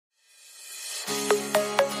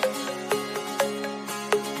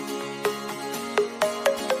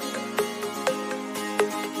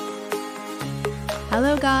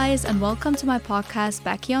guys, and welcome to my podcast,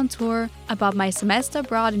 Becky on Tour, about my semester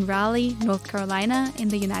abroad in Raleigh, North Carolina, in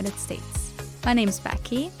the United States. My name's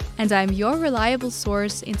Becky, and I'm your reliable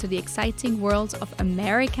source into the exciting world of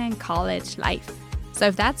American college life. So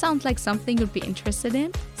if that sounds like something you'd be interested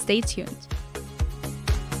in, stay tuned.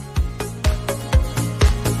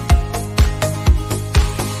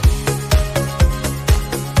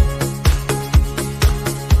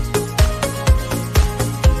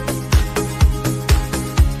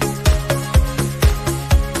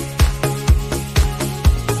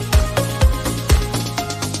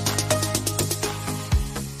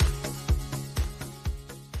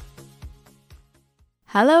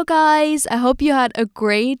 Hello guys, I hope you had a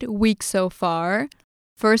great week so far.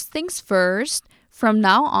 First things first, from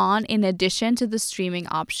now on, in addition to the streaming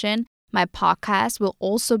option, my podcast will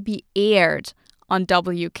also be aired on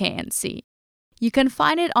WKNC. You can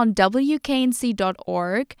find it on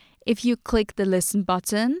WKNC.org if you click the listen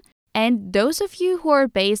button, and those of you who are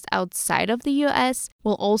based outside of the US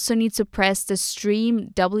will also need to press the stream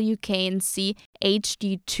WKNC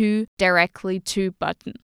HD2 directly to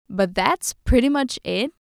button. But that's pretty much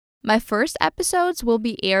it. My first episodes will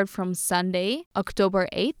be aired from Sunday, October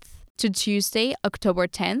 8th to Tuesday, October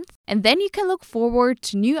 10th. And then you can look forward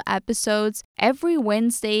to new episodes every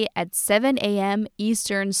Wednesday at 7 a.m.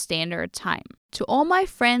 Eastern Standard Time. To all my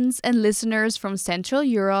friends and listeners from Central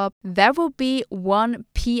Europe, that will be 1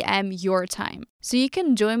 p.m. your time. So you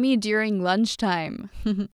can join me during lunchtime.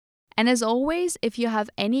 And as always, if you have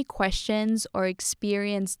any questions or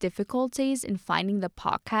experience difficulties in finding the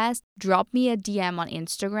podcast, drop me a DM on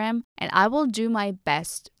Instagram and I will do my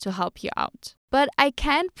best to help you out. But I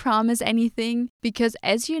can't promise anything because,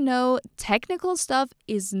 as you know, technical stuff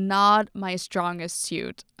is not my strongest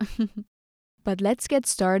suit. But let's get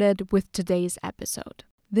started with today's episode.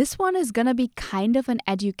 This one is gonna be kind of an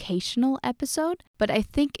educational episode, but I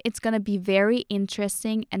think it's gonna be very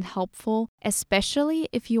interesting and helpful, especially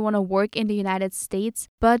if you wanna work in the United States,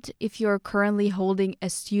 but if you're currently holding a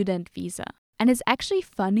student visa. And it's actually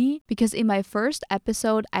funny because in my first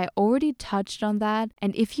episode, I already touched on that.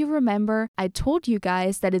 And if you remember, I told you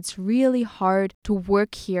guys that it's really hard to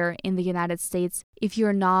work here in the United States if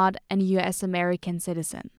you're not an US American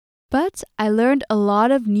citizen. But I learned a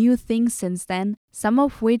lot of new things since then, some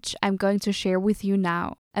of which I'm going to share with you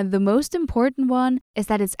now. And the most important one is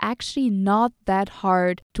that it's actually not that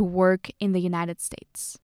hard to work in the United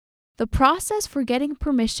States. The process for getting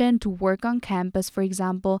permission to work on campus, for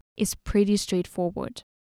example, is pretty straightforward.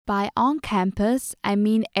 By on campus, I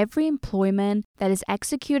mean every employment that is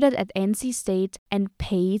executed at NC State and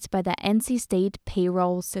paid by the NC State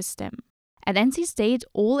payroll system. At NC State,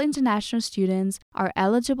 all international students are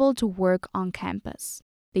eligible to work on campus.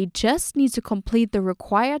 They just need to complete the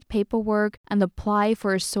required paperwork and apply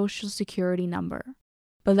for a social security number.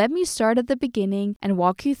 But let me start at the beginning and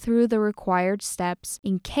walk you through the required steps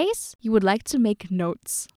in case you would like to make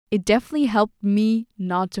notes. It definitely helped me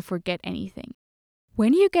not to forget anything.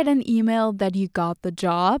 When you get an email that you got the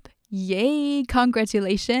job, yay,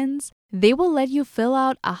 congratulations! They will let you fill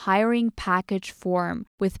out a hiring package form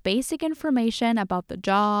with basic information about the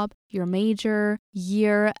job, your major,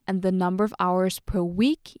 year, and the number of hours per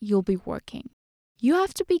week you'll be working. You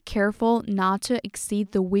have to be careful not to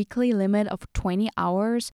exceed the weekly limit of 20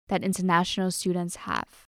 hours that international students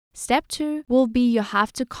have. Step 2 will be you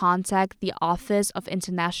have to contact the Office of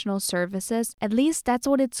International Services. At least that's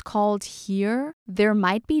what it's called here. There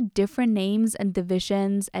might be different names and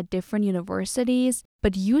divisions at different universities,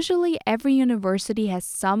 but usually every university has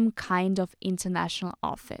some kind of international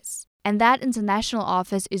office. And that international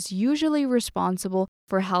office is usually responsible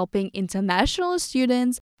for helping international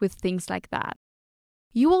students with things like that.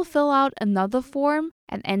 You will fill out another form,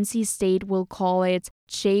 and NC State will call it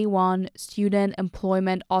J1 Student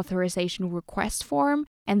Employment Authorization Request Form,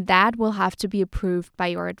 and that will have to be approved by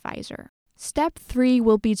your advisor. Step 3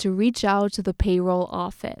 will be to reach out to the payroll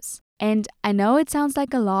office. And I know it sounds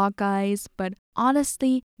like a lot, guys, but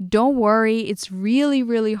honestly, don't worry, it's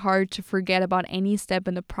really hard to forget about any step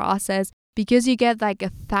in the process because you get like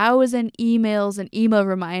 1,000 emails and email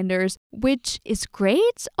reminders, which is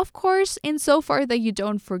great, of course, insofar that you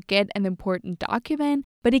don't forget an important document,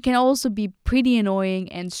 but it can also be pretty annoying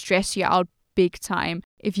and stress you out big time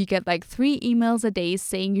if you get like 3 emails a day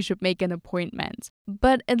saying you should make an appointment.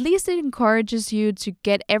 But at least it encourages you to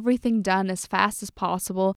get everything done as fast as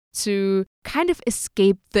possible to kind of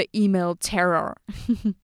escape the email terror.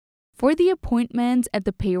 For the appointment at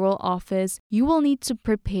the payroll office, you will need to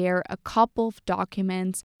prepare a couple of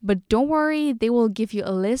documents, but don't worry, they will give you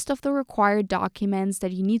a list of the required documents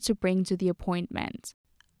that you need to bring to the appointment.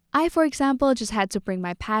 I, for example, just had to bring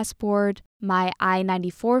my passport, my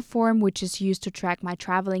I-94 form, which is used to track my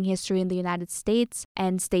traveling history in the United States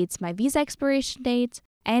and states my visa expiration date,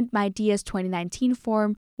 and my DS 2019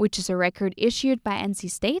 form, which is a record issued by NC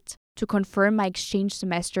State to confirm my exchange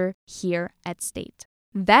semester here at State.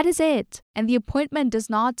 That is it, and the appointment does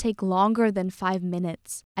not take longer than 5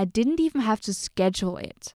 minutes. I didn't even have to schedule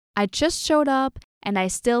it. I just showed up and I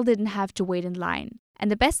still didn't have to wait in line.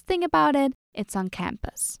 And the best thing about it, it's on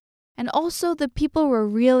campus. And also the people were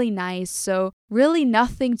really nice, so really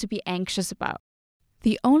nothing to be anxious about.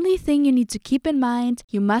 The only thing you need to keep in mind,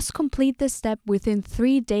 you must complete this step within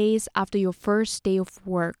 3 days after your first day of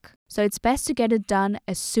work. So it's best to get it done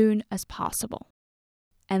as soon as possible.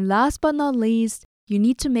 And last but not least, you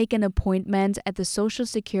need to make an appointment at the Social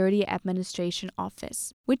Security Administration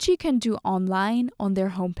office, which you can do online on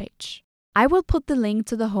their homepage. I will put the link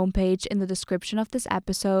to the homepage in the description of this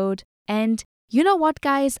episode. And you know what,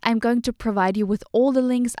 guys? I'm going to provide you with all the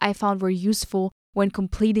links I found were useful when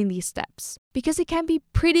completing these steps, because it can be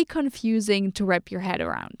pretty confusing to wrap your head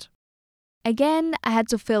around. Again, I had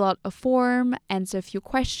to fill out a form, answer a few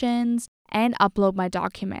questions, and upload my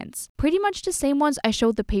documents. Pretty much the same ones I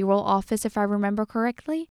showed the payroll office, if I remember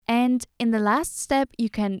correctly. And in the last step, you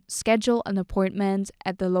can schedule an appointment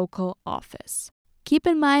at the local office. Keep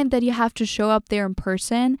in mind that you have to show up there in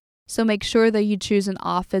person, so make sure that you choose an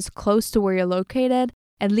office close to where you're located,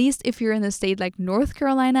 at least if you're in a state like North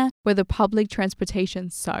Carolina, where the public transportation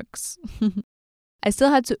sucks. I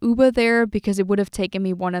still had to Uber there because it would have taken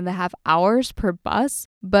me 1.5 hours per bus,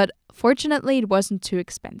 but fortunately it wasn't too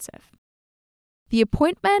expensive. The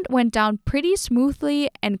appointment went down pretty smoothly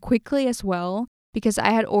and quickly as well, because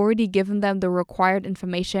I had already given them the required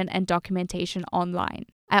information and documentation online.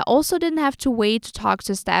 I also didn't have to wait to talk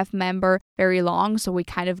to a staff member very long, so we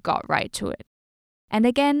kind of got right to it. And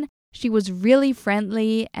again, she was really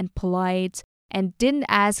friendly and polite and didn't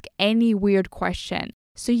ask any weird question,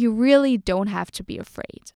 so you really don't have to be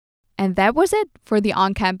afraid. And that was it for the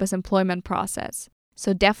on-campus employment process.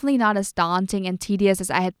 So definitely not as daunting and tedious as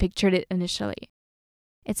I had pictured it initially.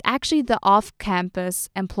 It's actually the off-campus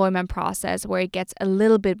employment process where it gets a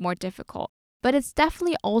little bit more difficult, but it's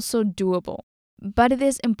definitely also doable. But it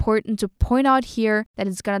is important to point out here that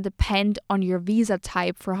it's going to depend on your visa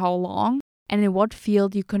type for how long and in what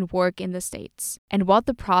field you can work in the States, and what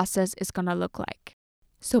the process is going to look like.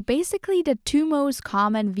 So basically, the two most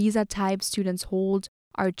common visa types students hold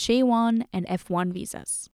are J1 and F1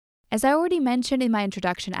 visas. As I already mentioned in my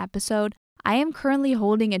introduction episode, I am currently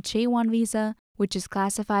holding a J1 visa, which is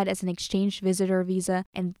classified as an exchange visitor visa,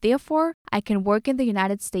 and therefore I can work in the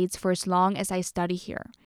United States for as long as I study here,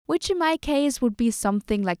 which in my case would be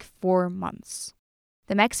something like 4 months.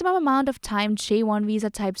 The maximum amount of time J1 visa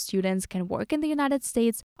type students can work in the United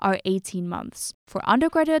States are 18 months for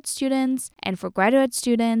undergraduate students and for graduate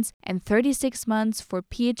students, and 36 months for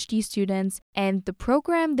PhD students, and the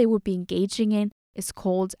program they would be engaging in is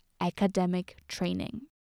called academic training.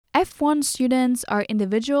 F1 students are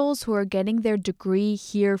individuals who are getting their degree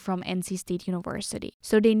here from NC State University.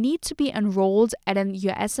 So they need to be enrolled at an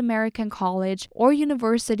US American college or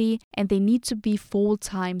university, and they need to be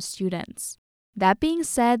full-time students. That being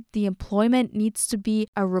said, the employment needs to be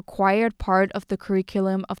a required part of the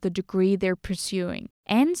curriculum of the degree they're pursuing,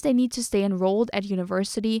 and they need to stay enrolled at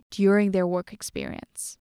university during their work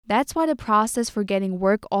experience. That's why the process for getting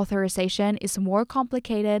work authorization is more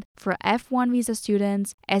complicated for F1 visa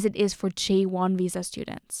students as it is for J1 visa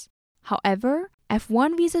students. However,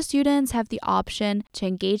 F1 visa students have the option to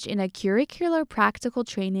engage in a curricular practical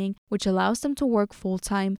training, which allows them to work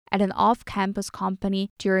full-time at an off-campus company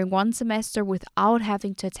during 1 semester without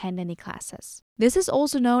having to attend any classes. This is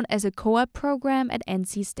also known as a co-op program at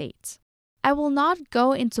NC State. I will not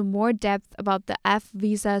go into more depth about the F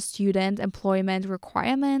visa student employment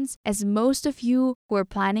requirements, as most of you who are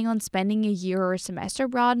planning on spending a year or a semester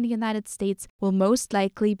abroad in the United States will most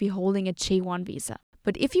likely be holding a J1 visa.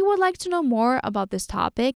 But if you would like to know more about this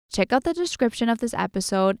topic, check out the description of this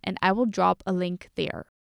episode and I will drop a link there.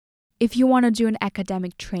 If you want to do an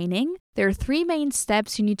academic training, there are 3 main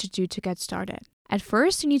steps you need to do to get started. At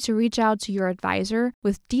first, you need to reach out to your advisor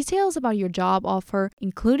with details about your job offer,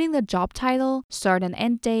 including the job title, start and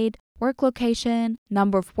end date, work location,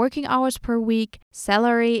 number of working hours per week,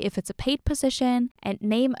 salary if it's a paid position, and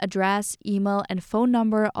name, address, email, and phone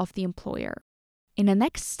number of the employer. In the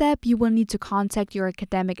next step, you will need to contact your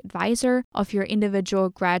academic advisor of your individual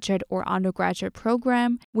graduate or undergraduate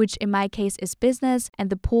program, which in my case is business and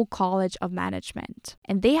the Poole College of Management.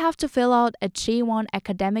 And they have to fill out a J1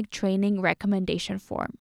 academic training recommendation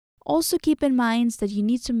form. Also keep in mind that you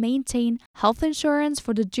need to maintain health insurance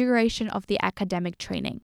for the duration of the academic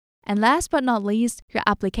training. And last but not least, your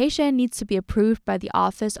application needs to be approved by the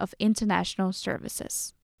Office of International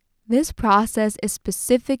Services. This process is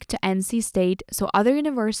specific to NC State, so other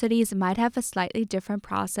universities might have a slightly different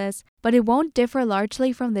process, but it won't differ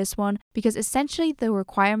largely from this one because essentially the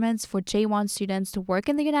requirements for J1 students to work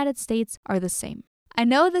in the United States are the same. I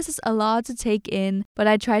know this is a lot to take in, but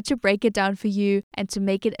I tried to break it down for you and to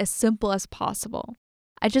make it as simple as possible.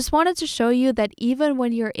 I just wanted to show you that even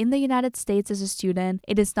when you're in the United States as a student,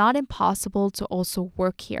 it is not impossible to also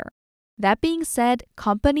work here. That being said,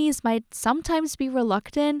 companies might sometimes be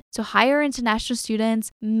reluctant to hire international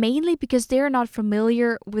students mainly because they are not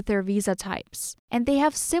familiar with their visa types, and they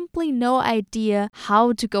have simply no idea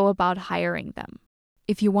how to go about hiring them.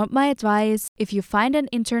 If you want my advice, if you find an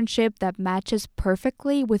internship that matches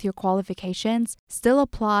perfectly with your qualifications, still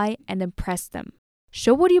apply and impress them.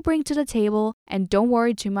 Show what you bring to the table and don't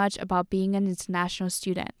worry too much about being an international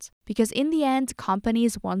student. Because in the end,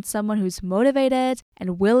 companies want someone who's motivated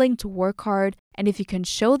and willing to work hard. And if you can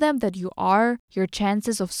show them that you are, your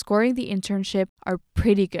chances of scoring the internship are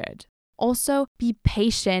pretty good. Also, be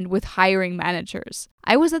patient with hiring managers.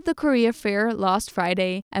 I was at the career fair last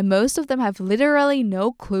Friday, and most of them have literally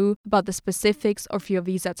no clue about the specifics of your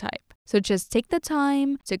visa type. So just take the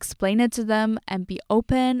time to explain it to them and be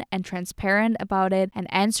open and transparent about it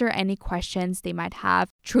and answer any questions they might have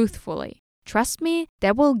truthfully. Trust me,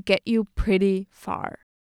 that will get you pretty far.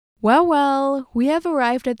 Well, we have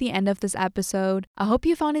arrived at the end of this episode. I hope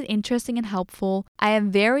you found it interesting and helpful. I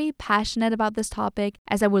am very passionate about this topic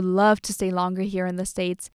as I would love to stay longer here in the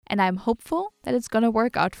States, and I'm hopeful that it's gonna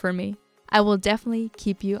work out for me. I will definitely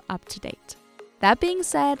keep you up to date. That being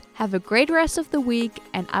said, have a great rest of the week,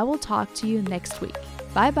 and I will talk to you next week.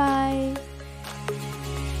 Bye bye!